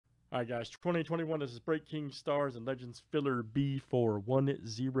All right, guys, 2021. This is Break King Stars and Legends Filler B for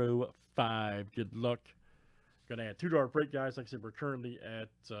 105. Good luck. Gonna add $2 break, guys. Like I said, we're currently at,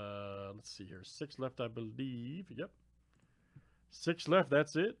 let's see here, 6 left, I believe. Yep. 6 left,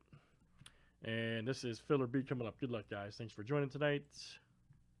 that's it. And this is Filler B coming up. Good luck, guys. Thanks for joining tonight.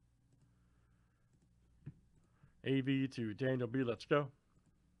 AV to Daniel B. Let's go.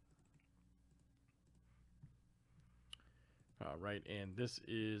 All right, and this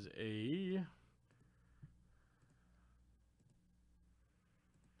is a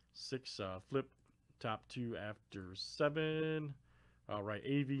 6 flip, top 2 after 7. All right,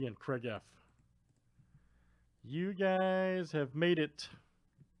 AV and Craig F. You guys have made it.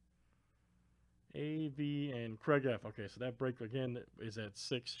 AV and Craig F. Okay, so that break again is at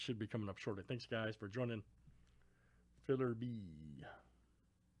 6. Should be coming up shortly. Thanks, guys, for joining Filler B.